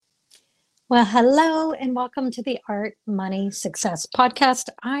Well, hello and welcome to the Art Money Success Podcast.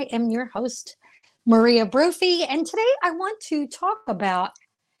 I am your host, Maria Brophy, and today I want to talk about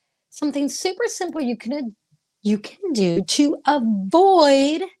something super simple you can do to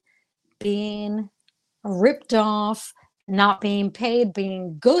avoid being ripped off, not being paid,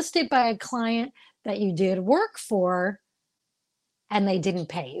 being ghosted by a client that you did work for and they didn't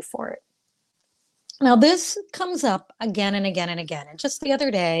pay you for it. Now, this comes up again and again and again. And just the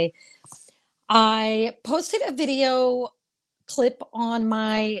other day, I posted a video clip on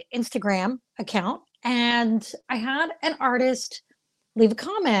my Instagram account, and I had an artist leave a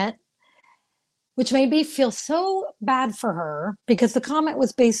comment, which made me feel so bad for her because the comment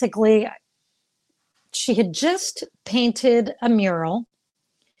was basically she had just painted a mural.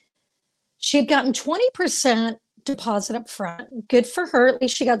 She had gotten 20% deposit up front. Good for her. At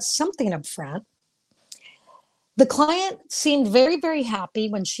least she got something up front. The client seemed very, very happy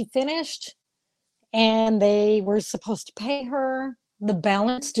when she finished, and they were supposed to pay her the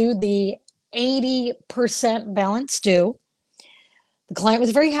balance due, the 80% balance due. The client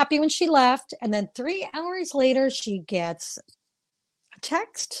was very happy when she left, and then 3 hours later, she gets a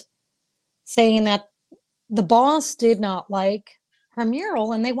text saying that the boss did not like her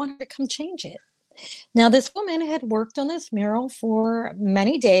mural and they wanted to come change it. Now, this woman had worked on this mural for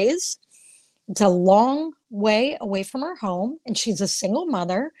many days. It's a long way away from her home, and she's a single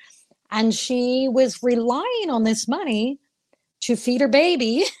mother. And she was relying on this money to feed her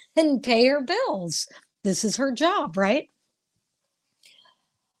baby and pay her bills. This is her job, right?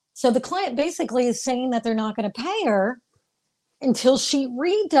 So the client basically is saying that they're not going to pay her until she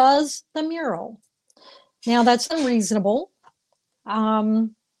redoes the mural. Now, that's unreasonable.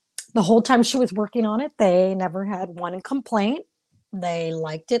 The whole time she was working on it, they never had one complaint. They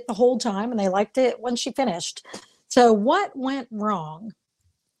liked it the whole time, and they liked it when she finished. So what went wrong?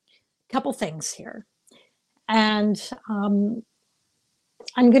 Couple things here. And I'm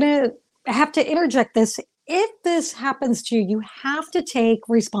going to have to interject this. If this happens to you, you have to take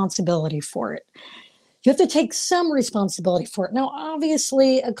responsibility for it. You have to take some responsibility for it. Now,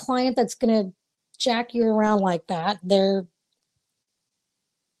 obviously, a client that's going to jack you around like that, they're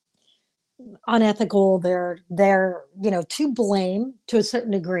unethical. They're to blame to a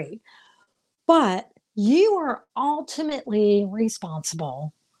certain degree. But you are ultimately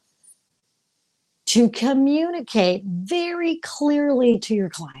responsible to communicate very clearly to your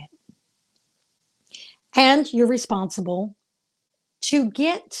client. And you're responsible to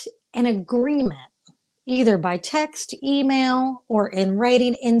get an agreement, either by text, email, or in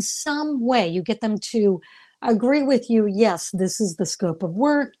writing in some way. You get them to agree with you, yes, this is the scope of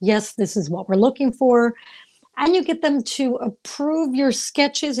work. Yes, this is what we're looking for. And you get them to approve your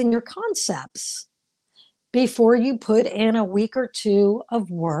sketches and your concepts before you put in a week or two of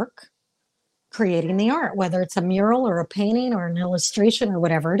work creating the art, whether it's a mural or a painting or an illustration or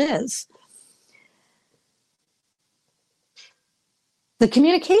whatever it is. The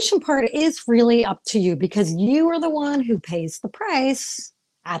communication part is really up to you because you are the one who pays the price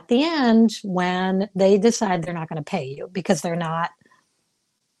at the end when they decide they're not going to pay you because they're not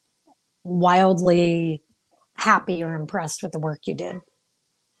wildly happy or impressed with the work you did.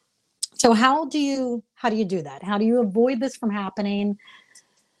 So how do you do that? How do you avoid this from happening?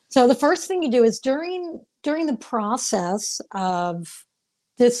 So the first thing you do is during the process of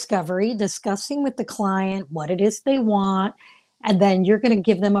discovery, discussing with the client what it is they want, and then you're going to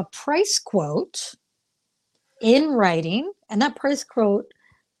give them a price quote in writing, and that price quote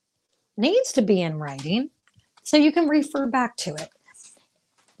needs to be in writing so you can refer back to it.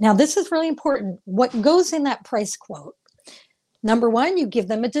 Now, this is really important. What goes in that price quote? Number one, you give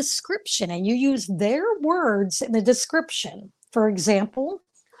them a description and you use their words in the description. For example,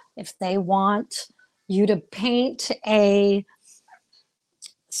 if they want you to paint a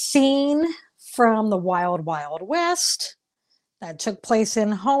scene from the Wild Wild West that took place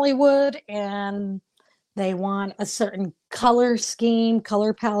in Hollywood, and they want a certain color scheme,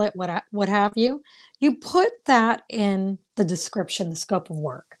 color palette, what have you, you put that in the description, the scope of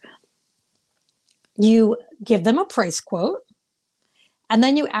work. You give them a price quote, and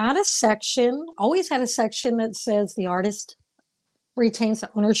then you add a section, always add a section that says the artist retains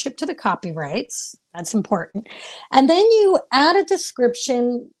ownership to the copyrights. That's important. And then you add a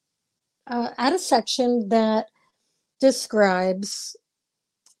description, add a section that describes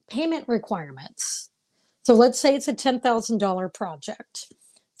payment requirements. So let's say it's a $10,000 project.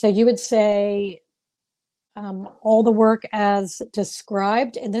 So you would say all the work as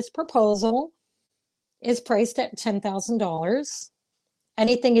described in this proposal is priced at $10,000.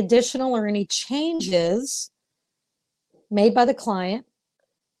 Anything additional or any changes made by the client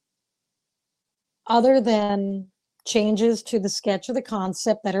other than changes to the sketch or the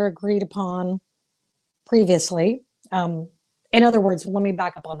concept that are agreed upon previously. In other words, let me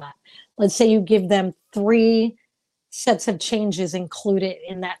back up on that. Let's say you give them 3 sets of changes included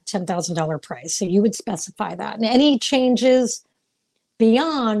in that $10,000 price. So you would specify that. And any changes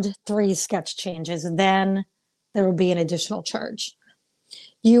beyond 3 sketch changes, then there will be an additional charge.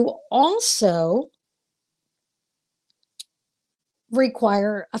 You also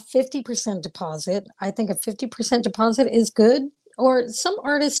require a 50% deposit. I think a 50% deposit is good. Or some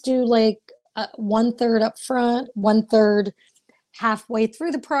artists do like 1/3 up front, 1/3 halfway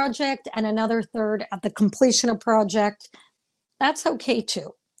through the project, and another third at the completion of project. That's okay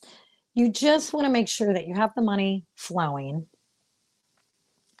too. You just want to make sure that you have the money flowing.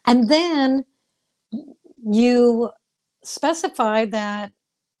 And then you specify that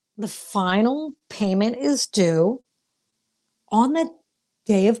the final payment is due on the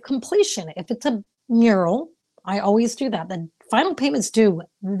day of completion. If it's a mural, I always do that. The final payment's due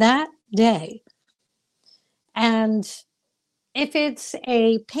that day. And if it's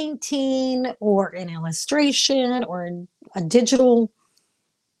a painting or an illustration or a digital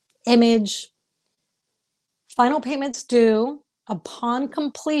image, final payments due upon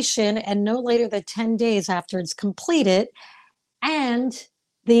completion and no later than 10 days after it's completed. And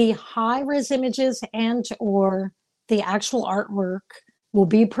the high-res images and or the actual artwork will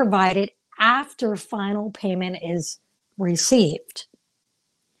be provided after final payment is received.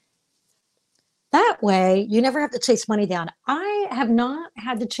 That way, you never have to chase money down. I have not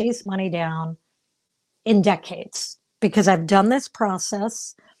had to chase money down in decades because I've done this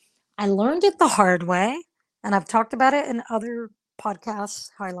process. I learned it the hard way, and I've talked about it in other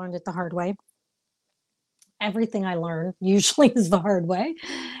podcasts, how I learned it the hard way. Everything I learn usually is the hard way.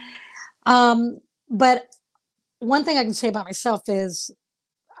 But one thing I can say about myself is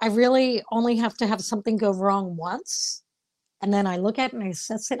I really only have to have something go wrong once. And then I look at it and I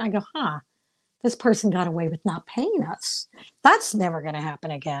assess it and I go, this person got away with not paying us. That's never going to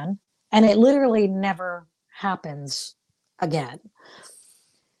happen again. And it literally never happens again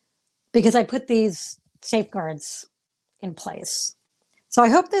because I put these safeguards in place. So I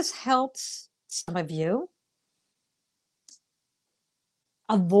hope this helps some of you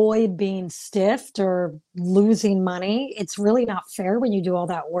avoid being stiffed or losing money. It's really not fair when you do all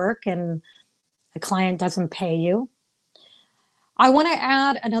that work and the client doesn't pay you. I want to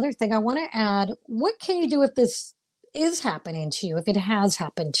add another thing. I want to add, what can you do if this is happening to you, if it has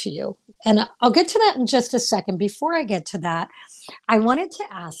happened to you? And I'll get to that in just a second. Before I get to that, I wanted to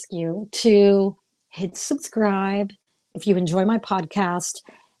ask you to hit subscribe if you enjoy my podcast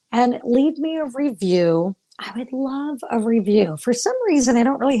and leave me a review. I would love a review. For some reason, I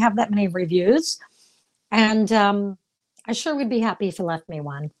don't really have that many reviews. And I sure would be happy if you left me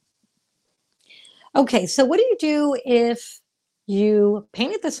one. Okay, so what do you do if you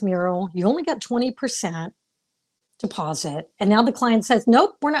painted this mural, you only got 20% deposit, and now the client says,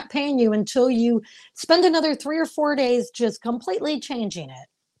 nope, we're not paying you until you spend another 3 or 4 days just completely changing it?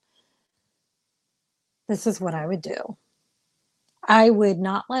 This is what I would do. I would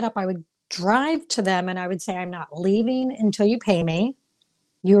not let up. I would drive to them and I would say, I'm not leaving until you pay me.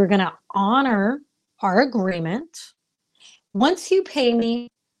 You are going to honor our agreement. Once you pay me,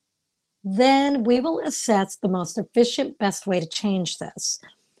 then we will assess the most efficient, best way to change this.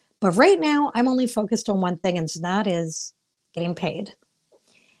 But right now, I'm only focused on one thing, and that is getting paid.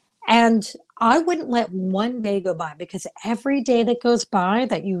 And I wouldn't let one day go by, because every day that goes by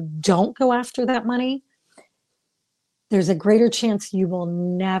that you don't go after that money, there's a greater chance you will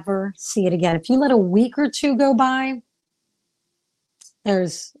never see it again. If you let a week or 2 go by,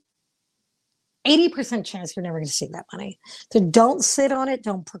 there's 80% chance you're never going to see that money. So don't sit on it.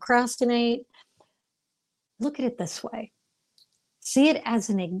 Don't procrastinate. Look at it this way. See it as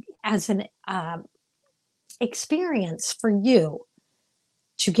an experience for you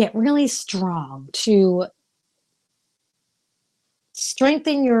to get really strong, to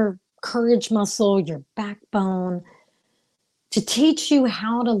strengthen your courage muscle, your backbone, to teach you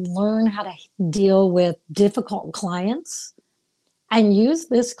how to learn how to deal with difficult clients, and use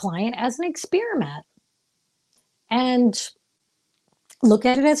this client as an experiment and look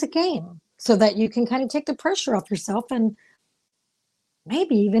at it as a game so that you can kind of take the pressure off yourself and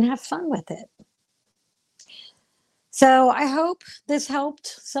maybe even have fun with it. So I hope this helped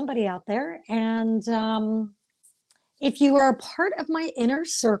somebody out there. And if you are a part of my inner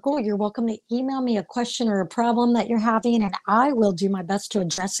circle, you're welcome to email me a question or a problem that you're having, and I will do my best to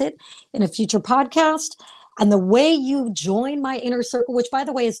address it in a future podcast. And the way you join my inner circle, which by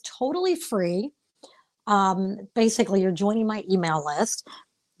the way is totally free, basically you're joining my email list.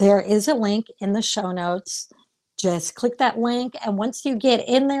 There is a link in the show notes. Just click that link. And once you get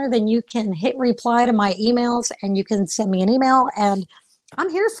in there, then you can hit reply to my emails and you can send me an email. And I'm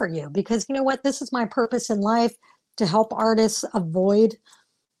here for you because you know what? This is my purpose in life, to help artists avoid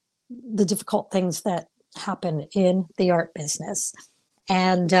the difficult things that happen in the art business.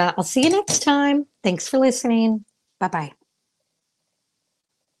 And I'll see you next time. Thanks for listening. Bye bye.